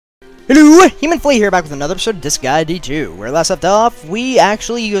Hello, HumanFlea here, back with another episode of Disgaea D2. Where last left off, we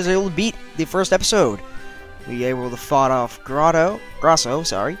actually was able to beat the first episode. We were able to fight off Grasso,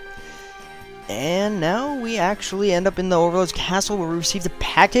 sorry. And now we actually end up in the Overlord's castle where we received a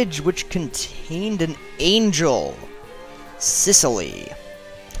package which contained an angel. Cicely.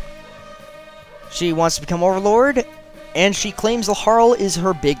 She wants to become Overlord, and she claims Laharl is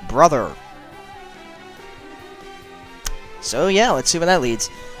her big brother. So yeah, let's see where that leads.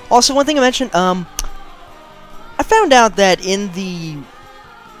 Also, one thing I mentioned, I found out that in the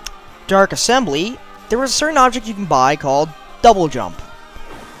Dark Assembly, there was a certain object you can buy called Double Jump.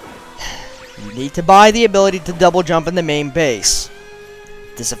 You need to buy the ability to double jump in the main base.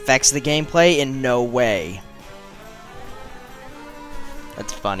 This affects the gameplay in no way.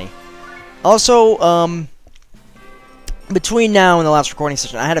 That's funny. Also, between now and the last recording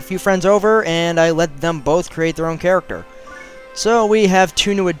session, I had a few friends over, and I let them both create their own character. So we have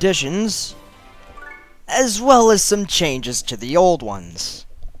 2 new additions, as well as some changes to the old ones.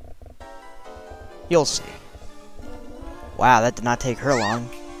 You'll see. Wow, that did not take her long.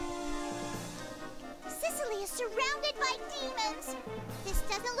 Cicely is surrounded by demons. This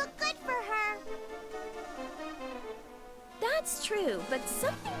doesn't look good for her. That's true, but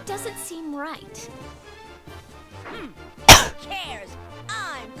something doesn't seem right. Who cares?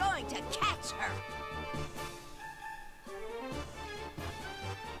 I'm going to catch her.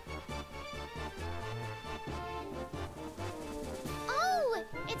 Oh,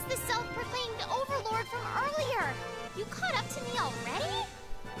 it's the self-proclaimed Overlord from earlier. You caught up to me already?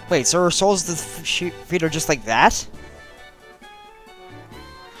 Wait, so her soul's feet are just like that?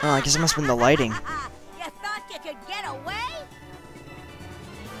 Oh, I guess it must have been the lighting. You thought you could get away?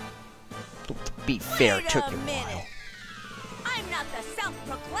 To be fair, it took you a Wait a while. minute. I'm not the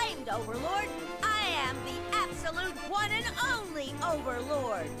self-proclaimed Overlord. I am the absolute one and only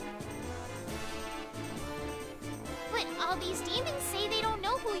Overlord. But all these demons say they don't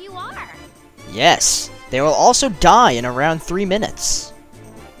know who you are. Yes, they will also die in around 3 minutes.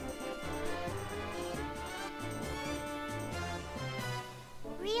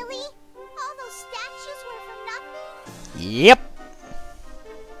 Really? All those statues were for nothing? Yep.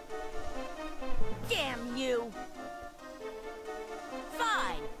 Damn you.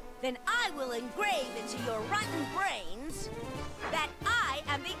 Fine. Then I will engrave into your rotten brains that I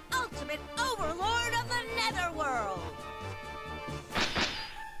am the ultimate Overlord of the Netherworld.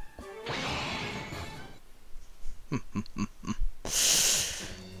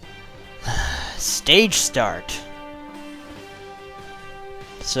 Stage start.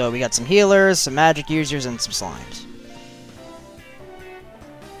 So we got some healers, some magic users, and some slimes.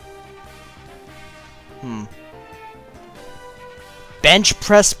 Bench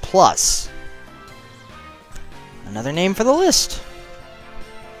Press Plus. Another name for the list.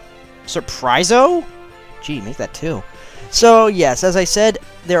 Surpriso? Gee, make that 2. So, yes, as I said,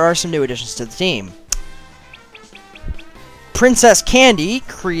 there are some new additions to the team. Princess Candy,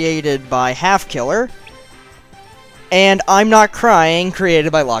 created by Half Killer. And I'm Not Crying,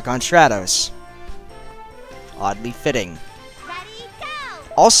 created by Lock on Stratos. Oddly fitting. Ready, go!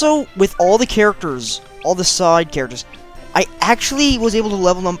 Also, with all the characters, all the side characters, I actually was able to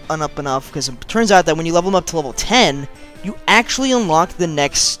level them up enough, because it turns out that when you level them up to level 10, you actually unlock the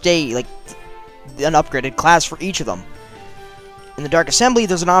next stage, like, an upgraded class for each of them. In the Dark Assembly,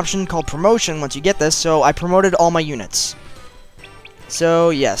 there's an option called Promotion once you get this, so I promoted all my units. So,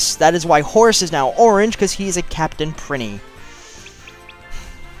 yes, that is why Horse is now orange, because he's a Captain Prinny.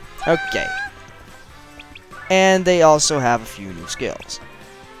 Okay. And they also have a few new skills.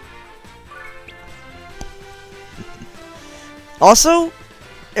 Also,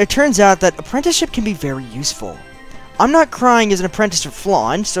 it turns out that apprenticeship can be very useful. I'm Not Crying is an apprentice for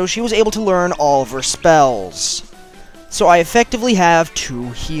Flawn, so she was able to learn all of her spells. So I effectively have 2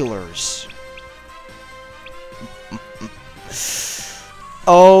 healers.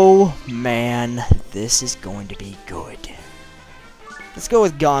 Oh man, this is going to be good. Let's go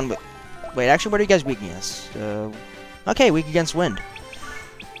with Gone with... Wait, actually, what are you guys weak against? Okay, weak against wind.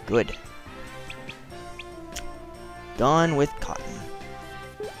 Good. Gone with Cotton.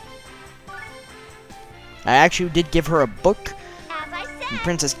 I actually did give her a book. As I said. And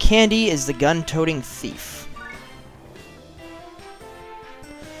Princess Candy is the gun-toting thief.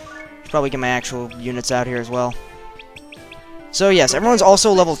 Should probably get my actual units out here as well. So yes, everyone's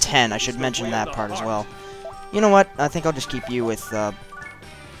also level 10. I should mention that part as well. You know what? I think I'll just keep you with,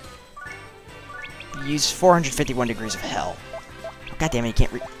 use 451 degrees of hell. God damn it, you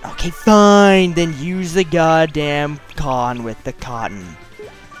can't okay, fine! Then use the goddamn Gone with the Cotton.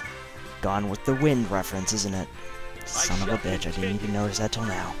 Gone with the Wind reference, isn't it? Son of a bitch, I didn't even notice that till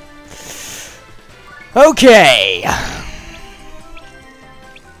now. Okay.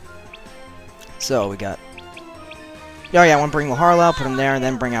 So we got. Oh yeah, I want to bring Laharl out, put him there, and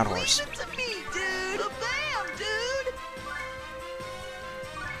then bring out Horse.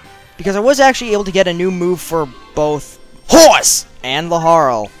 Because I was actually able to get a new move for both Horse and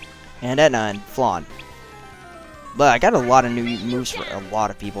Laharl, and Etna and Flan. But I got a lot of new moves for a lot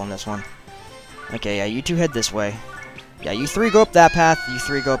of people in this one. Okay, yeah, you two head this way. Yeah, you three go up that path, you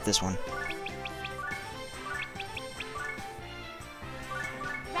three go up this one.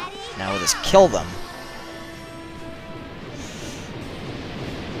 Now we'll just kill them.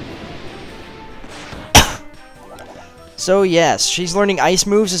 So yes, she's learning ice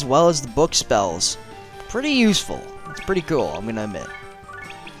moves as well as the book spells. Pretty useful. It's pretty cool, I'm gonna admit.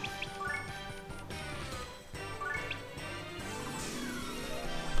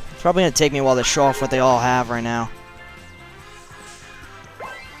 It's probably gonna take me a while to show off what they all have right now.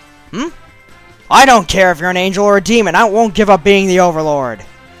 I don't care if you're an angel or a demon, I won't give up being the Overlord.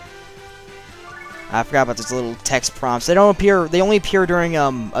 I forgot about those little text prompts. They don't appear. They only appear during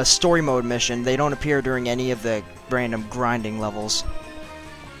a story mode mission. They don't appear during any of the random grinding levels.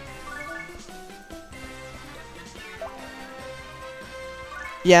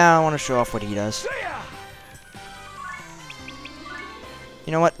 Yeah, I want to show off what he does.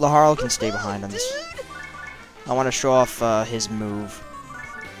 You know what? Laharl can stay behind on this. I want to show off his move.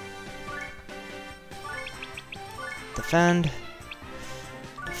 Defend.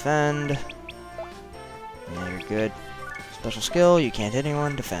 Defend. Yeah, you're good. Special skill, you can't hit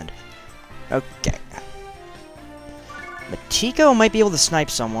anyone. Defend. Okay. Matiko might be able to snipe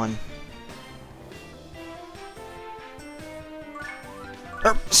someone.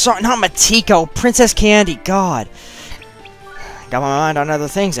 Sorry, not Matiko. Princess Candy. God. Got my mind on other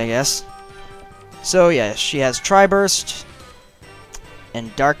things, I guess. So, yeah, she has Tri-Burst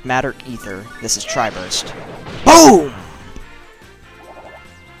and Dark Matter Ether. This is Tri-Burst. Boom!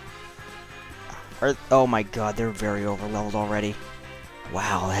 Oh my god, they're very overleveled already.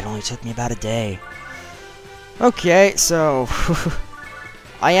 Wow, that only took me about a day. Okay, so...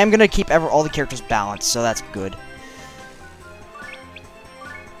 I am gonna keep all the characters balanced, so that's good.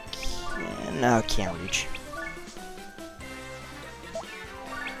 No, can't reach.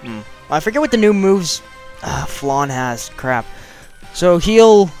 I forget what the new moves Flan has. Crap. So,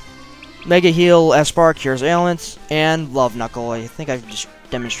 heal, Mega Heal, Espark, Cures Ailments, and Love Knuckle. I think I've just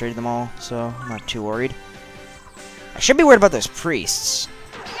demonstrated them all, so I'm not too worried. I should be worried about those priests.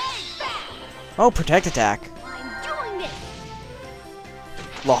 Oh, Protect Attack.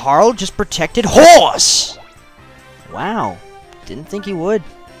 Laharl just protected Horse! Wow. Didn't think he would.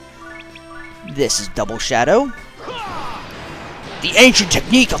 This is Double Shadow. The ancient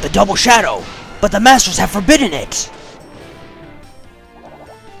technique of the Double Shadow, but the masters have forbidden it!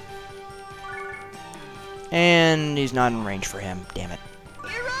 And he's not in range for him, damn it.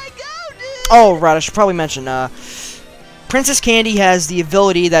 Here I go, dude! Oh, right, I should probably mention, Princess Candy has the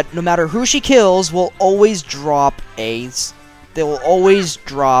ability that no matter who she kills, will always drop they will always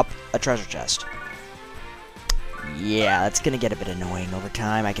drop a treasure chest. Yeah, that's gonna get a bit annoying over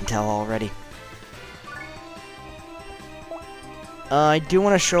time, I can tell already. I do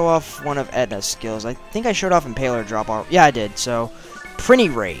want to show off one of Edna's skills. I think I showed off Impaler Drop. Yeah, I did, so...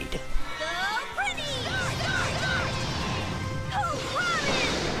 Prinny Raid.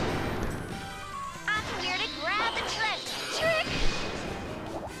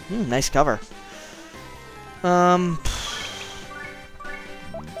 Nice cover. You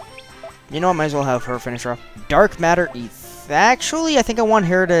know what, might as well have her finish her off. Dark Matter ETH. Actually, I think I want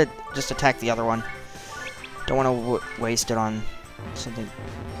her to just attack the other one. Don't want to waste it on something.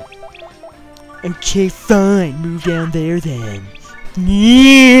 Okay, fine. Move down there then.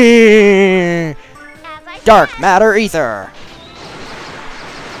 Yeah. Dark Matter Ether.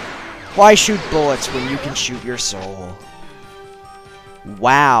 Why shoot bullets when you can shoot your soul?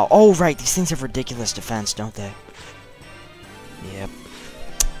 Wow. Oh, right. These things have ridiculous defense, don't they? Yep.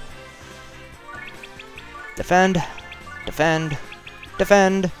 Defend. Defend.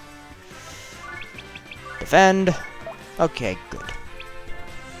 Defend. Defend. Okay, good.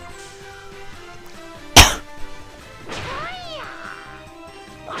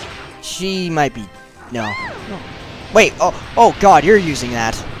 She might be... No. Wait. Oh, God. You're using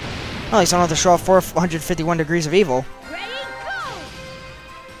that. Well, at least I don't have to show off 451 degrees of evil.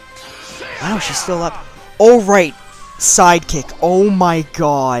 Wow, she's still up. Oh, right. Sidekick. Oh, my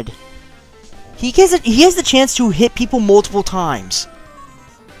God. He has the chance to hit people multiple times.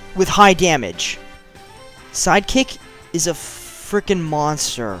 With high damage. Sidekick is a frickin'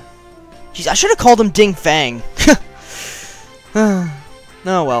 monster. Jeez, I should have called him Ding Fang. Oh,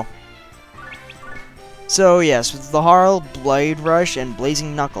 well. So yes, with the Harl, Blade Rush, and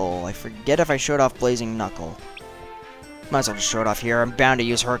Blazing Knuckle. I forget if I showed off Blazing Knuckle. Might as well just show it off here. I'm bound to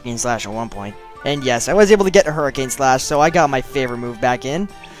use Hurricane Slash at one point. And yes, I was able to get a Hurricane Slash, so I got my favorite move back in.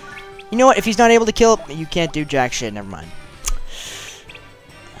 You know what? If he's not able to kill it, you can't do jack shit. Never mind.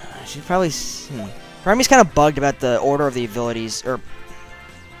 I should probably... Remi's kind of bugged about the order of the abilities, or...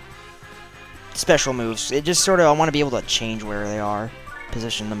 special moves. It just sort of... I want to be able to change where they are.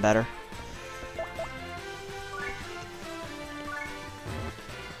 Position them better.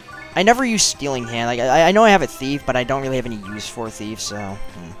 I never use Stealing Hand. Like, I know I have a Thief, but I don't really have any use for a Thief, so...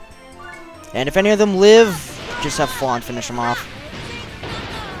 And if any of them live, just have fun, finish them off.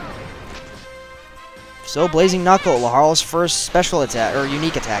 So, Blazing Knuckle, Laharl's first special attack, or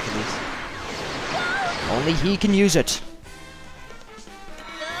unique attack at least. Only he can use it.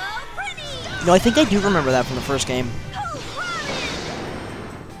 No, I think I do remember that from the first game.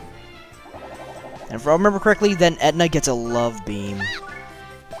 And if I remember correctly, then Etna gets a Love Beam.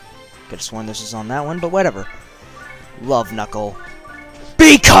 Could've sworn this is on that one, but whatever. Love Knuckle.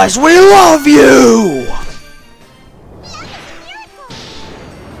 Because we love you!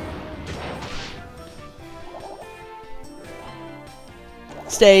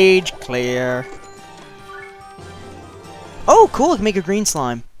 Stage clear. Oh, cool, I can make a green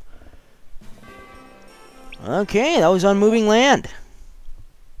slime. Okay, that was on Moving Land.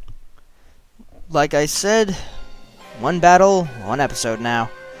 Like I said, one battle, one episode now.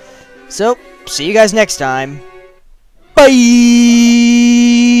 So, see you guys next time. Bye!